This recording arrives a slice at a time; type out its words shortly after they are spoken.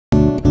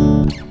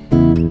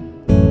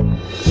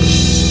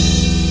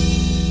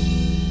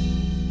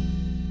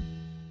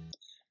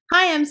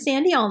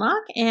Sandy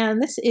Allnock,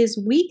 and this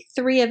is week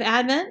 3 of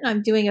Advent.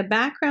 I'm doing a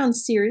background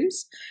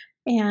series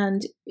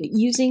and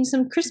using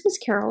some Christmas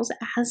carols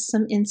as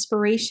some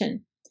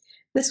inspiration.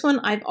 This one,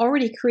 I've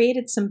already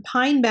created some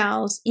pine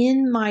boughs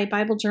in my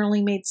Bible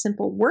Journaling Made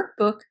Simple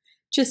workbook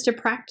just to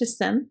practice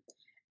them.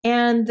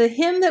 And the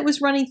hymn that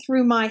was running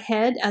through my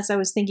head as I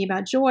was thinking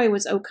about joy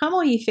was, "O come,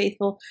 all ye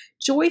faithful,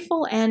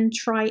 joyful and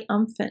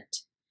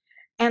triumphant."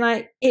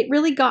 And it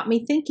really got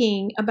me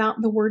thinking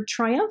about the word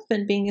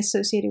triumphant being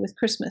associated with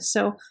Christmas.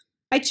 So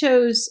I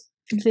chose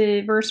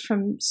the verse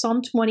from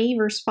Psalm 20,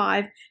 verse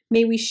 5,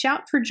 "May we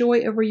shout for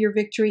joy over your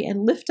victory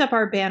and lift up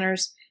our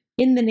banners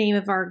in the name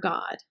of our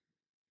God."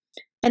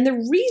 And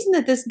the reason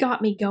that this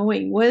got me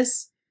going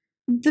was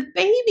the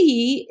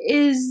baby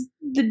is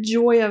the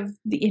joy of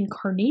the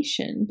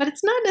incarnation, but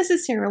it's not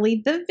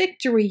necessarily the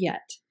victory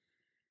yet.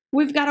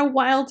 We've got a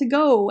while to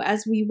go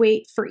as we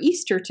wait for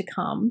Easter to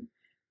come.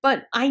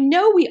 But I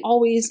know we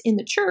always in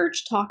the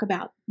church talk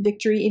about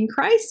victory in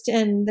Christ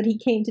and that he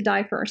came to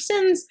die for our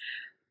sins,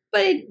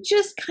 but it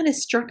just kind of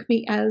struck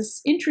me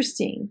as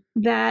interesting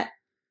that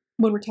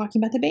when we're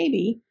talking about the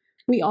baby,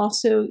 we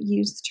also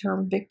use the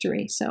term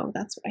victory. So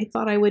that's what I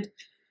thought I would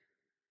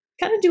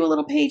kind of do a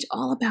little page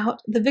all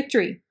about the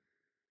victory.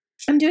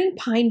 I'm doing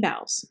pine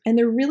boughs, and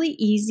they're really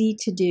easy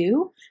to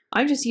do.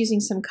 I'm just using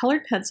some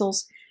colored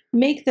pencils,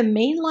 make the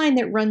main line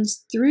that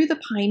runs through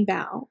the pine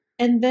bough,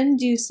 and then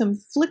do some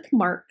flick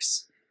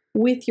marks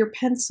with your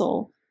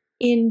pencil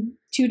in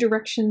 2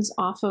 directions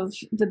off of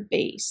the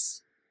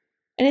base.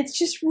 And it's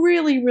just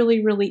really, really,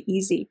 really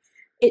easy.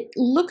 It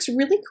looks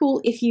really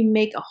cool if you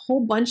make a whole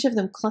bunch of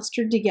them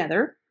clustered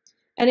together.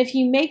 And if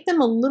you make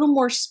them a little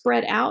more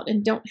spread out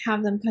and don't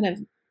have them kind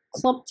of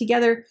clumped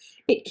together,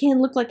 it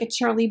can look like a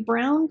Charlie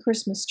Brown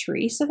Christmas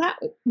tree. So that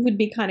would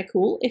be kind of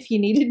cool if you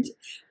needed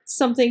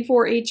something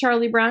for a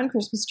Charlie Brown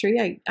Christmas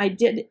tree. I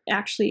did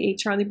actually a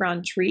Charlie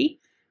Brown tree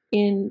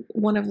in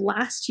one of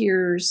last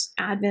year's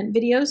Advent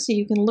videos, so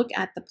you can look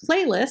at the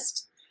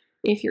playlist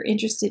if you're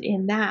interested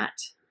in that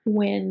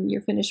when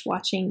you're finished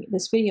watching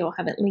this video. I'll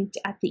have it linked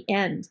at the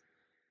end.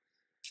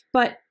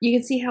 But you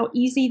can see how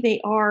easy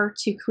they are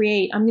to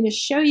create. I'm going to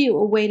show you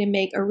a way to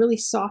make a really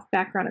soft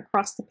background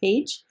across the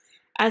page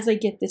as I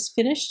get this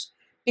finished,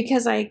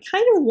 because I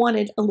kind of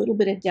wanted a little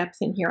bit of depth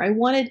in here. I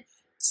wanted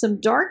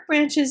some dark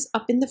branches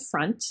up in the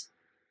front,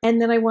 and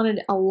then I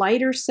wanted a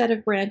lighter set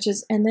of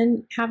branches and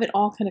then have it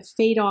all kind of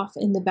fade off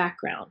in the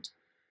background.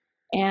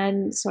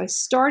 And so I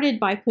started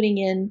by putting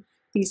in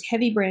these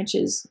heavy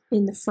branches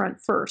in the front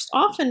first.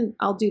 Often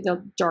I'll do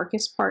the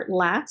darkest part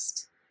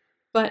last,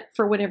 but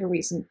for whatever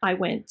reason, I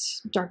went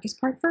darkest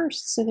part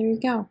first. So there you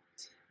go.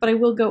 But I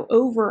will go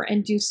over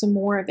and do some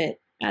more of it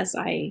as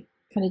I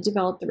kind of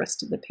develop the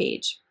rest of the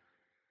page.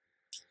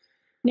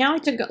 Now I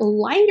took a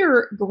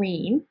lighter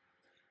green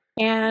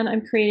and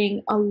I'm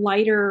creating a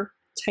lighter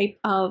type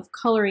of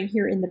coloring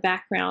here in the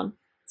background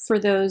for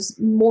those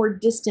more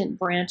distant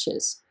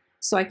branches,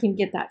 so I can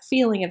get that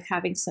feeling of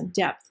having some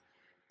depth.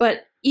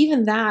 But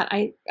even that,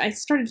 I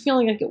started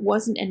feeling like it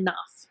wasn't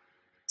enough.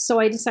 So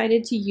I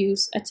decided to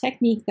use a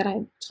technique that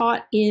I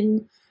taught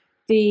in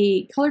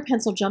the Color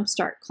Pencil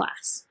Jumpstart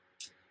class.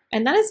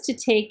 And that is to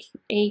take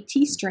a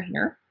tea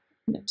strainer,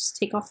 just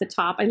take off the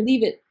top. I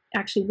leave it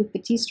actually with the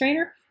tea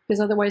strainer because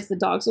otherwise the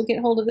dogs will get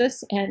hold of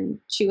this and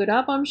chew it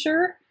up, I'm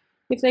sure,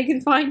 if they can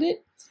find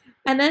it.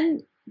 And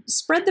then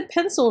spread the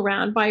pencil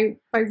around by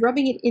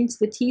rubbing it into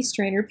the tea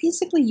strainer,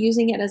 basically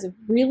using it as a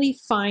really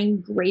fine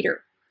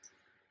grater.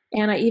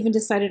 And I even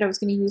decided I was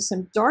going to use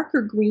some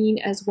darker green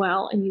as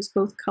well and use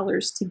both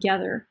colors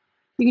together.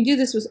 You can do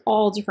this with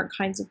all different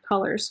kinds of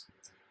colors.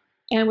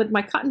 And with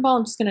my cotton ball,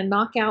 I'm just going to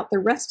knock out the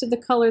rest of the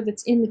color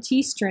that's in the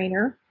tea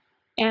strainer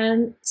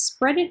and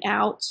spread it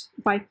out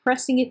by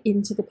pressing it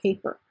into the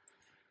paper.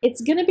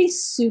 It's going to be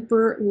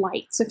super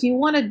light. So if you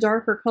want a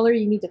darker color,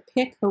 you need to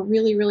pick a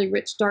really, really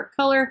rich dark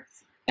color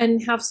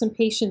and have some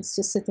patience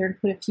to sit there and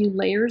put a few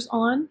layers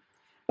on.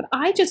 But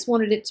I just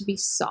wanted it to be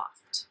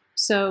soft.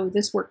 So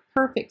this worked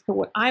perfect for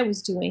what I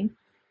was doing.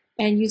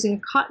 And using a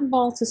cotton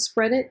ball to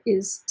spread it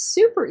is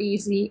super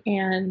easy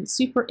and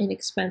super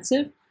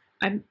inexpensive.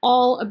 I'm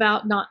all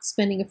about not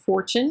spending a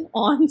fortune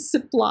on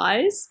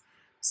supplies.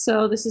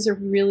 So this is a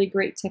really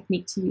great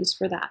technique to use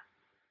for that.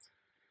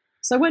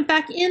 So I went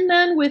back in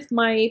then with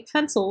my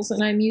pencils,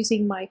 and I'm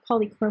using my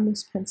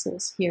Polychromos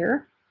pencils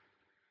here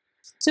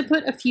to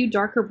put a few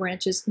darker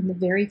branches in the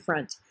very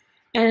front.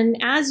 And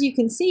as you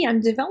can see, I'm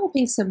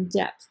developing some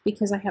depth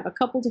because I have a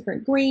couple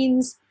different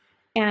greens,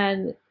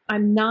 and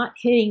I'm not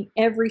hitting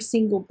every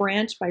single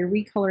branch by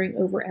recoloring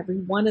over every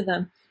one of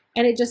them.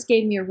 And it just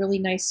gave me a really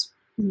nice,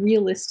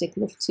 realistic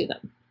look to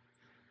them.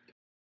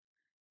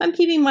 I'm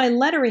keeping my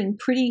lettering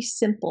pretty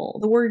simple.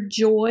 The word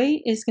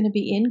joy is going to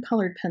be in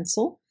colored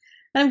pencil.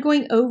 And I'm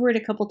going over it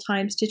a couple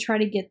times to try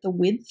to get the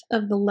width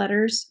of the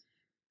letters,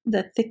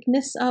 the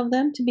thickness of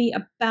them to be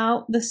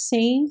about the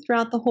same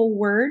throughout the whole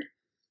word.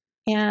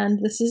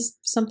 And this is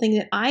something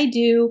that I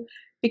do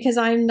because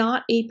I'm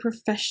not a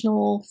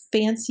professional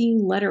fancy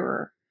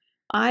letterer.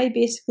 I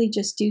basically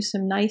just do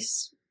some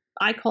nice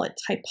I call it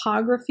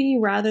typography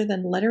rather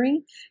than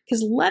lettering,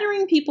 because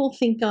lettering people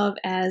think of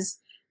as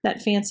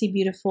that fancy,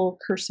 beautiful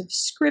cursive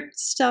script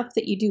stuff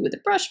that you do with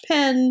a brush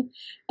pen,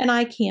 and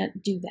I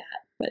can't do that.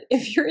 But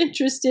if you're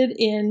interested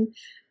in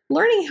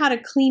learning how to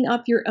clean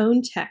up your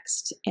own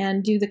text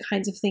and do the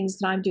kinds of things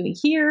that I'm doing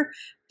here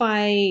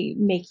by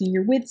making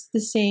your widths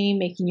the same,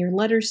 making your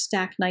letters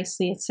stack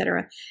nicely,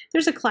 etc.,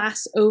 there's a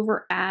class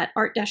over at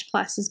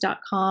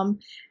art-classes.com,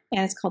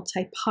 and it's called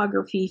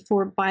Typography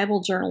for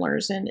Bible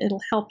Journalers, and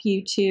it'll help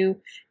you to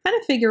kind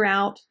of figure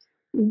out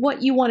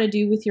what you want to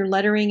do with your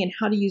lettering and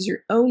how to use your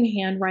own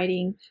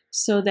handwriting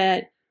so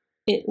that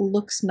it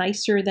looks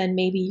nicer than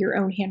maybe your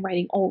own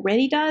handwriting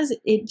already does.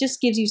 It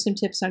just gives you some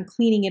tips on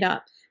cleaning it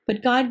up.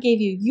 But God gave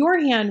you your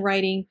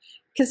handwriting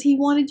because He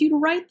wanted you to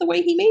write the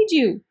way He made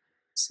you.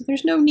 So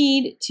there's no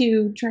need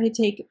to try to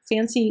take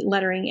fancy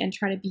lettering and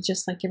try to be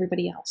just like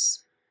everybody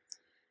else.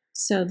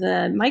 So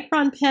the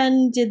Micron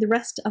pen did the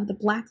rest of the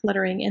black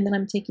lettering, and then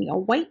I'm taking a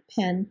white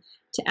pen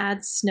to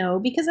add snow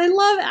because I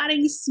love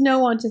adding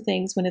snow onto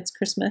things when it's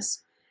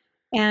Christmas.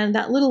 And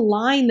that little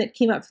line that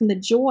came up from the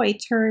joy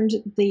turned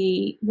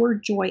the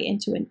word joy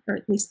into or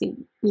at least the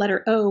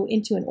letter O,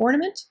 into an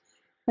ornament.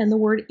 And the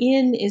word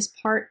in is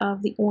part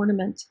of the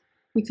ornament.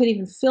 You could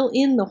even fill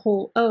in the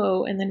whole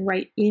O and then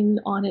write in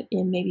on it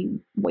in maybe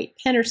white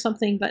pen or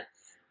something, but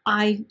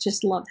I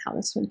just loved how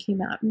this one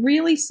came out.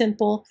 Really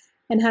simple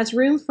and has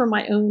room for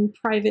my own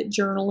private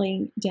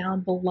journaling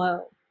down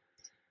below.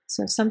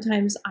 So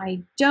sometimes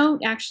I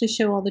don't actually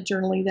show all the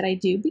journaling that I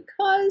do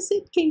because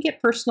it can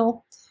get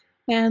personal.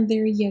 And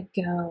there you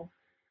go.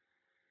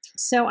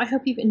 So I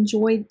hope you've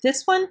enjoyed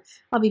this one.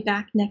 I'll be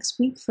back next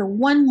week for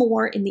one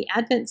more in the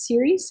Advent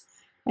series,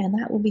 and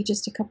that will be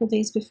just a couple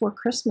days before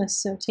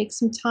Christmas. So take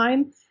some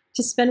time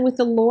to spend with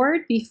the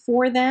Lord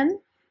before then,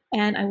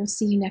 and I will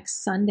see you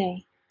next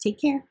Sunday.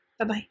 Take care.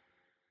 Bye-bye.